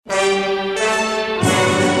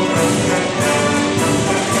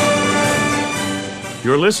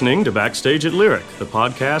You're listening to Backstage at Lyric, the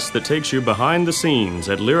podcast that takes you behind the scenes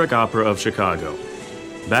at Lyric Opera of Chicago.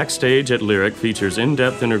 Backstage at Lyric features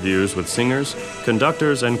in-depth interviews with singers,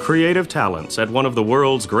 conductors, and creative talents at one of the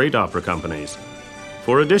world's great opera companies.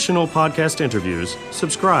 For additional podcast interviews,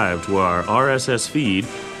 subscribe to our RSS feed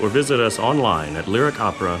or visit us online at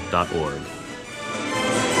lyricopera.org.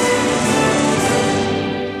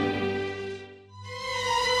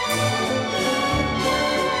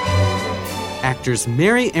 Actors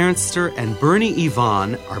Mary Ernster and Bernie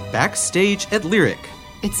Yvonne are backstage at Lyric.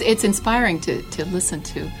 It's inspiring to listen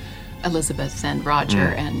to Elizabeth and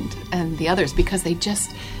Roger and the others because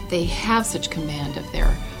they have such command of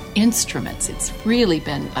their instruments. It's really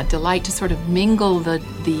been a delight to sort of mingle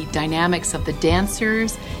the dynamics of the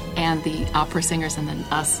dancers and the opera singers and then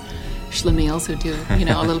us schlemiels who do,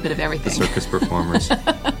 a little bit of everything. The circus performers.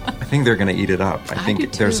 I think they're going to eat it up. I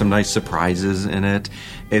think there's some nice surprises in it.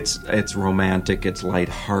 It's romantic, it's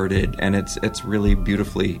lighthearted, and it's really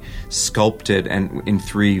beautifully sculpted and in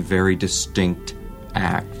three very distinct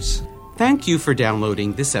acts. Thank you for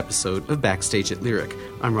downloading this episode of Backstage at Lyric.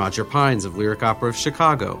 I'm Roger Pines of Lyric Opera of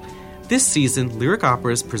Chicago. This season, Lyric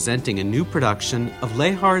Opera is presenting a new production of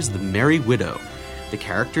Lehar's The Merry Widow. The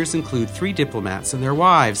characters include three diplomats and their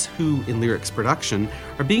wives who, in Lyric's production,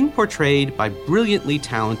 are being portrayed by brilliantly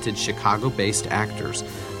talented Chicago-based actors.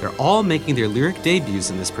 They're all making their Lyric debuts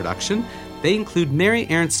in this production. They include Mary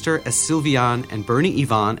Ernster as Sylviane and Bernie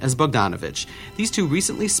Yvonne as Bogdanovich. These two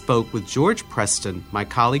recently spoke with George Preston, my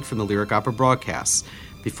colleague from the Lyric Opera broadcasts.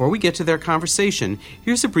 Before we get to their conversation,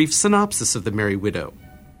 here's a brief synopsis of The Merry Widow.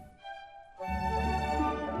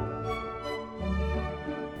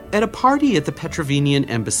 At a party at the Petrovenian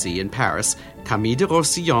embassy in Paris, Camille de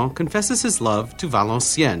Rossillon confesses his love to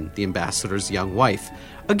Valenciennes, the ambassador's young wife.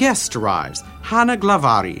 A guest arrives, Hanna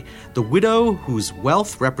Glavari, the widow whose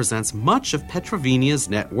wealth represents much of Petrovenia's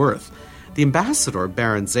net worth. The ambassador,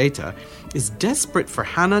 Baron Zeta, is desperate for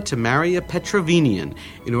Hanna to marry a Petrovenian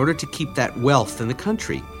in order to keep that wealth in the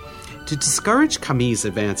country. To discourage Camille's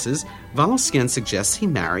advances, Valenciennes suggests he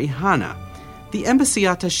marry Hanna. The embassy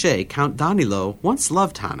attaché, Count Danilo, once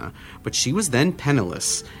loved Hanna, but she was then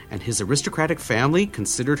penniless, and his aristocratic family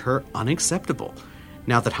considered her unacceptable.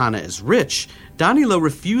 Now that Hanna is rich, Danilo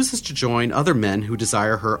refuses to join other men who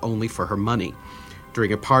desire her only for her money.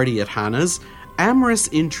 During a party at Hanna's, amorous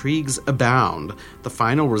intrigues abound, the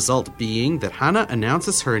final result being that Hanna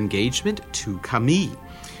announces her engagement to Camille.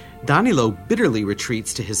 Danilo bitterly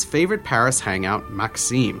retreats to his favorite Paris hangout,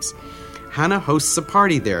 Maxime's. Hanna hosts a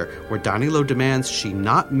party there where Danilo demands she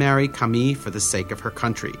not marry Camille for the sake of her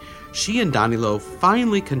country. She and Danilo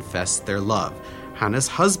finally confess their love. Hanna's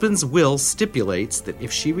husband's will stipulates that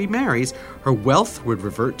if she remarries, her wealth would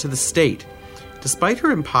revert to the state. Despite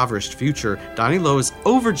her impoverished future, Danilo is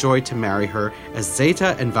overjoyed to marry her as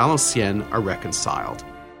Zeta and Valenciennes are reconciled.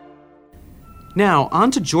 Now,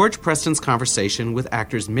 on to George Preston's conversation with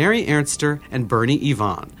actors Mary Ernster and Bernie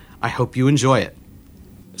Yvonne. I hope you enjoy it.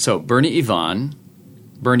 So, Bernie Yvonne,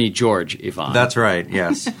 Bernie George Yvonne. That's right,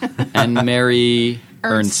 yes. And Mary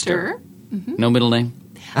Ernster. Mm-hmm. No middle name?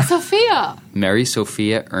 Sophia. Mary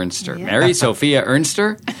Sophia Ernster. Yeah. Mary Sophia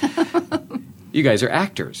Ernster? You guys are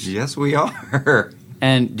actors. Yes, we are.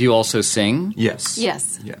 And do you also sing? Yes.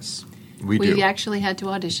 Yes. We do. We actually had to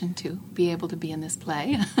audition to be able to be in this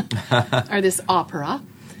play, or this opera.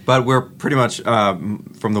 But we're pretty much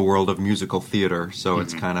from the world of musical theater, so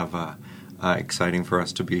it's kind of exciting for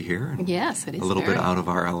us to be here. Yes, it is. A little bit out of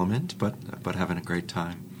our element, but having a great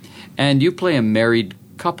time. And you play a married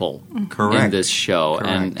couple Correct. in this show.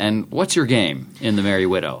 Correct. And what's your game in The Merry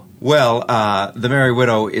Widow? Well, The Merry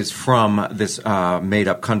Widow is from this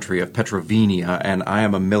made-up country of Petrovenia, and I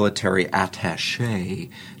am a military attaché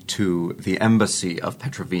to the embassy of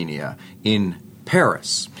Petrovenia in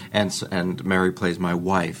Paris. And Mary plays my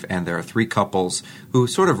wife, and there are three couples who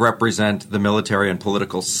sort of represent the military and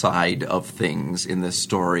political side of things in this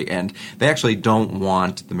story, and they actually don't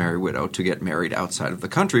want the Merry Widow to get married outside of the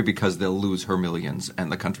country because they'll lose her millions and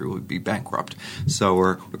the country would be bankrupt. So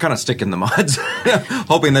we're kind of sticking the mud,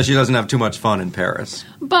 hoping that she doesn't have too much fun in Paris.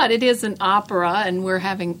 But it is an opera, and we're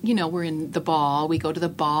in the ball. We go to the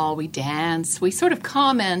ball, we dance. We sort of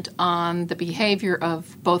comment on the behavior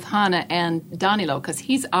of both Hanna and Danilo, because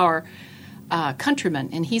he's our countryman,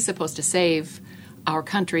 and he's supposed to save our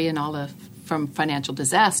country and from financial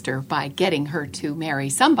disaster by getting her to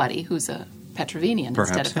marry somebody who's a Petrovenian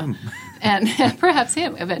instead of him. And perhaps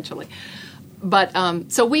him eventually. But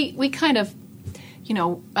so we kind of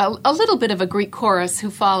a little bit of a Greek chorus who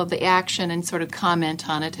follow the action and sort of comment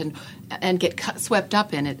on it and get swept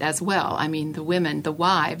up in it as well. I mean, the women, the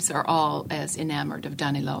wives, are all as enamored of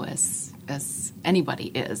Danilo as anybody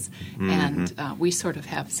is, and we sort of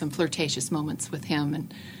have some flirtatious moments with him,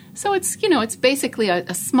 and so it's basically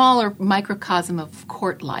a smaller microcosm of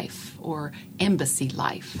court life or embassy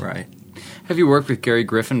life. Right. Have you worked with Gary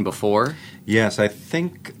Griffin before? Yes, I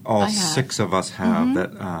think all I have. 6 of us have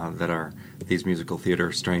that are these musical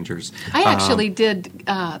theater strangers. I actually did.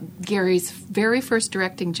 Gary's very first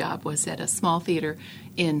directing job was at a small theater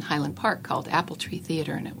in Highland Park called Apple Tree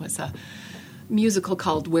Theater, and it was a musical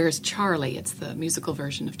called Where's Charlie? It's the musical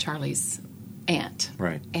version of Charlie's Aunt.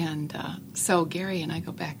 Right. And so Gary and I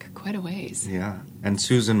go back quite a ways. Yeah. And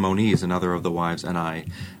Susan Moniz, another of the wives, and I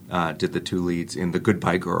did the 2 leads in The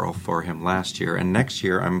Goodbye Girl for him last year. And next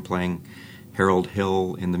year I'm playing Harold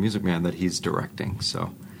Hill in The Music Man that he's directing.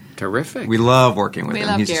 So Terrific. we love working with We him.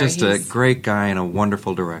 love He's Gary. just a He's- great guy and a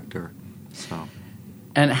wonderful director. So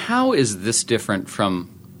And how is this different from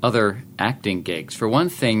other acting gigs? For one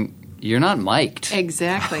thing, you're not mic'd.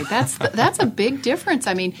 Exactly. That's a big difference.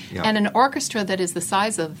 I mean, Yeah. and an orchestra that is the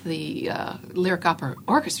size of the Lyric Opera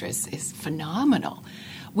Orchestra is phenomenal.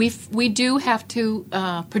 We do have to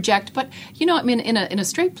project, but I mean, in a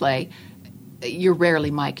straight play, you're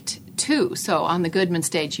rarely mic'd too. So on the Goodman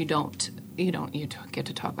stage, you don't get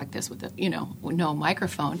to talk like this with no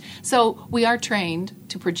microphone. So we are trained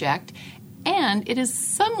to project. And it is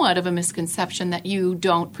somewhat of a misconception that you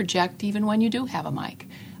don't project even when you do have a mic.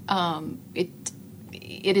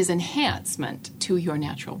 It is enhancement to your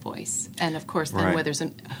natural voice. And, of course, then Right. where there's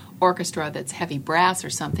an orchestra that's heavy brass or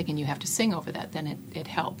something and you have to sing over that, then it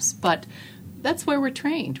helps. But that's where we're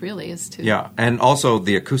trained, really, is to... yeah, and also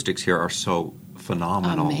the acoustics here are so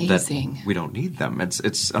phenomenal Amazing. that we don't need them.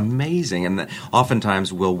 It's amazing, and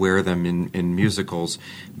oftentimes we'll wear them in musicals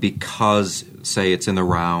because, say, it's in the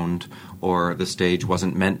round or the stage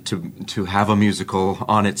wasn't meant to have a musical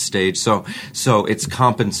on its stage. So it's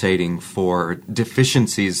compensating for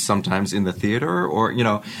deficiencies sometimes in the theater, or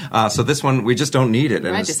so this one we just don't need it,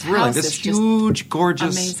 and Right, it's this thrilling. house This is just huge,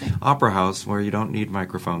 gorgeous amazing. opera house where you don't need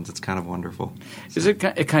microphones. It's kind of wonderful. Is it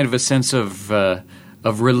a kind of a sense of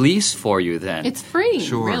release for you then? It's free,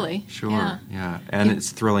 Sure, really. Sure, yeah. And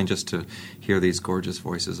it's thrilling just to hear these gorgeous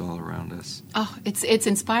voices all around us. Oh, it's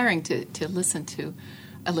inspiring to listen to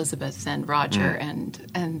Elizabeth and Roger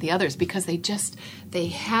and the others, because they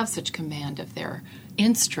have such command of their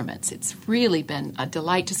instruments. It's really been a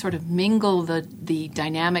delight to sort of mingle the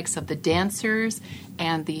dynamics of the dancers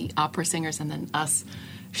and the opera singers, and then us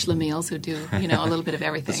schlemiels who do a little bit of The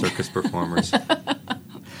everything. circus performers.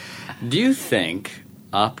 Do you think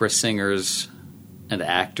opera singers and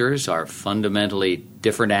actors are fundamentally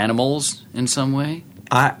different animals in some way?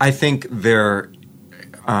 I think they're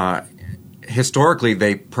historically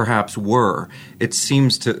they perhaps were. It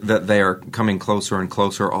seems that they are coming closer and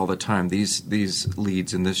closer all the time. These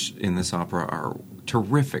leads in this opera are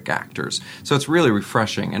terrific actors. So it's really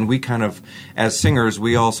refreshing. And we kind of, as singers,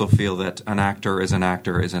 we also feel that an actor is an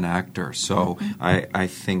actor is an actor. So I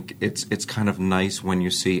think it's kind of nice when you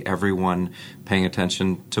see everyone paying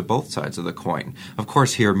attention to both sides of the coin. Of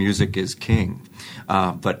course, here music is king.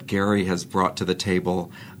 But Gary has brought to the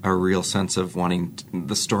table a real sense of wanting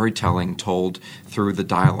the storytelling told through the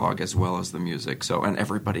dialogue as well as the music. So, and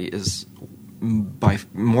everybody is by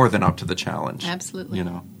more than up to the challenge. Absolutely.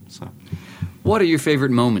 So. What are your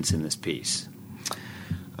favorite moments in this piece?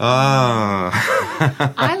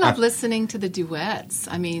 I love listening to the duets.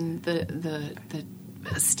 I mean, the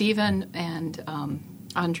Stephen and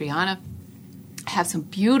Andriana have some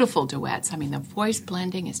beautiful duets. I mean, the voice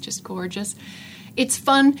blending is just gorgeous. It's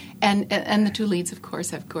fun, and the 2 leads, of course,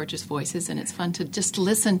 have gorgeous voices, and it's fun to just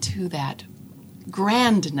listen to that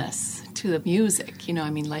grandness to the music. I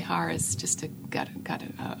mean, Lehar has just got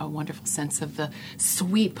a wonderful sense of the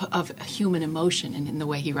sweep of human emotion in the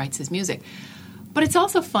way he writes his music. But it's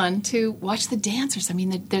also fun to watch the dancers. I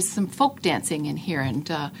mean, there's some folk dancing in here, and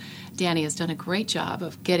Danny has done a great job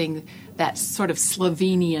of getting that sort of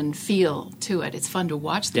Slovenian feel to it. It's fun to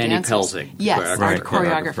watch the Danny dancers. Pelzig, Yes, choreographer. our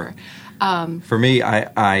Right, choreographer. For me,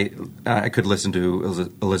 I could listen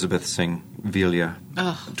to Elizabeth sing Vilja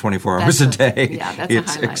 24 hours a that's day. that's a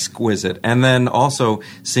It's highlight. exquisite. And then also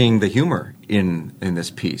seeing the humor in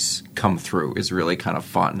this piece come through is really kind of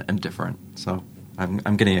fun and different. So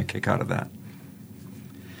I'm getting a kick out of that.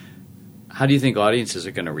 How do you think audiences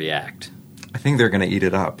are going to react? I think they're going to eat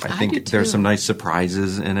it up. I I think do there's too. some nice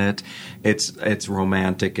surprises in it. It's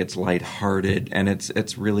romantic, it's lighthearted, and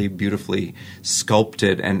it's really beautifully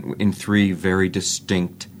sculpted and in 3 very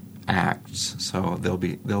distinct acts. So they'll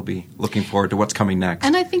be looking forward to what's coming next.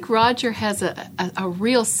 And I think Roger has a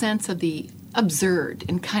real sense of the absurd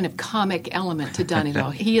and kind of comic element to Danilo.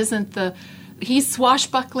 He's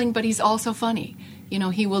swashbuckling, but he's also funny.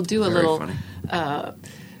 He will do a Very little funny.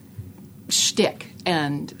 shtick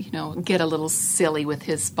and get a little silly with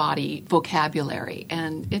his body vocabulary,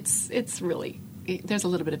 and it's really, there's a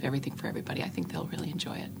little bit of everything for everybody. I think they'll really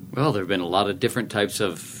enjoy it. Well, there have been a lot of different types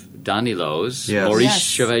of Danilos. Yes. Maurice Yes.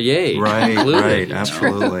 Chevalier Right, included.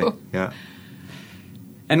 absolutely. True. Yeah.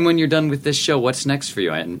 And when you're done with this show, what's next for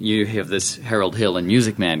you? And you have this Harold Hill and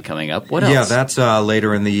Music Man coming up. What else? Yeah, that's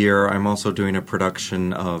later in the year. I'm also doing a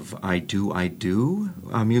production of I Do,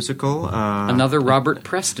 a musical. Another Robert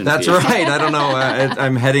Preston. That's piece. right. I don't know.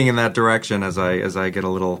 I'm heading in that direction as I get a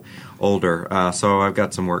little older. So I've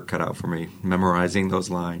got some work cut out for me, memorizing those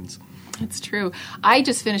lines. It's true. I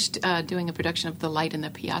just finished doing a production of The Light in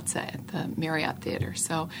the Piazza at the Marriott Theater,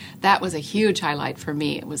 so that was a huge highlight for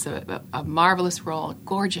me. It was a marvelous role, a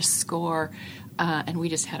gorgeous score, and we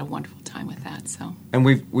just had a wonderful time with that. So, And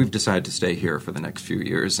we've decided to stay here for the next few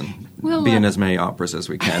years and We'll, be in as many operas as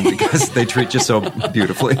we can because they treat you so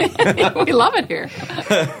beautifully. we love it here.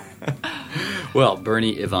 Well,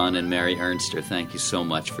 Bernie, Yvonne, and Mary Ernster, thank you so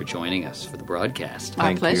much for joining us for the broadcast. Our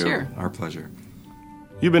Thank pleasure. you. Our pleasure.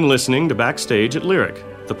 You've been listening to Backstage at Lyric,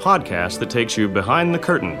 the podcast that takes you behind the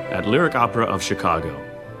curtain at Lyric Opera of Chicago.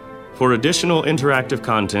 For additional interactive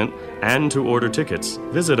content and to order tickets,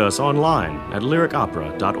 visit us online at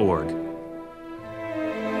lyricopera.org.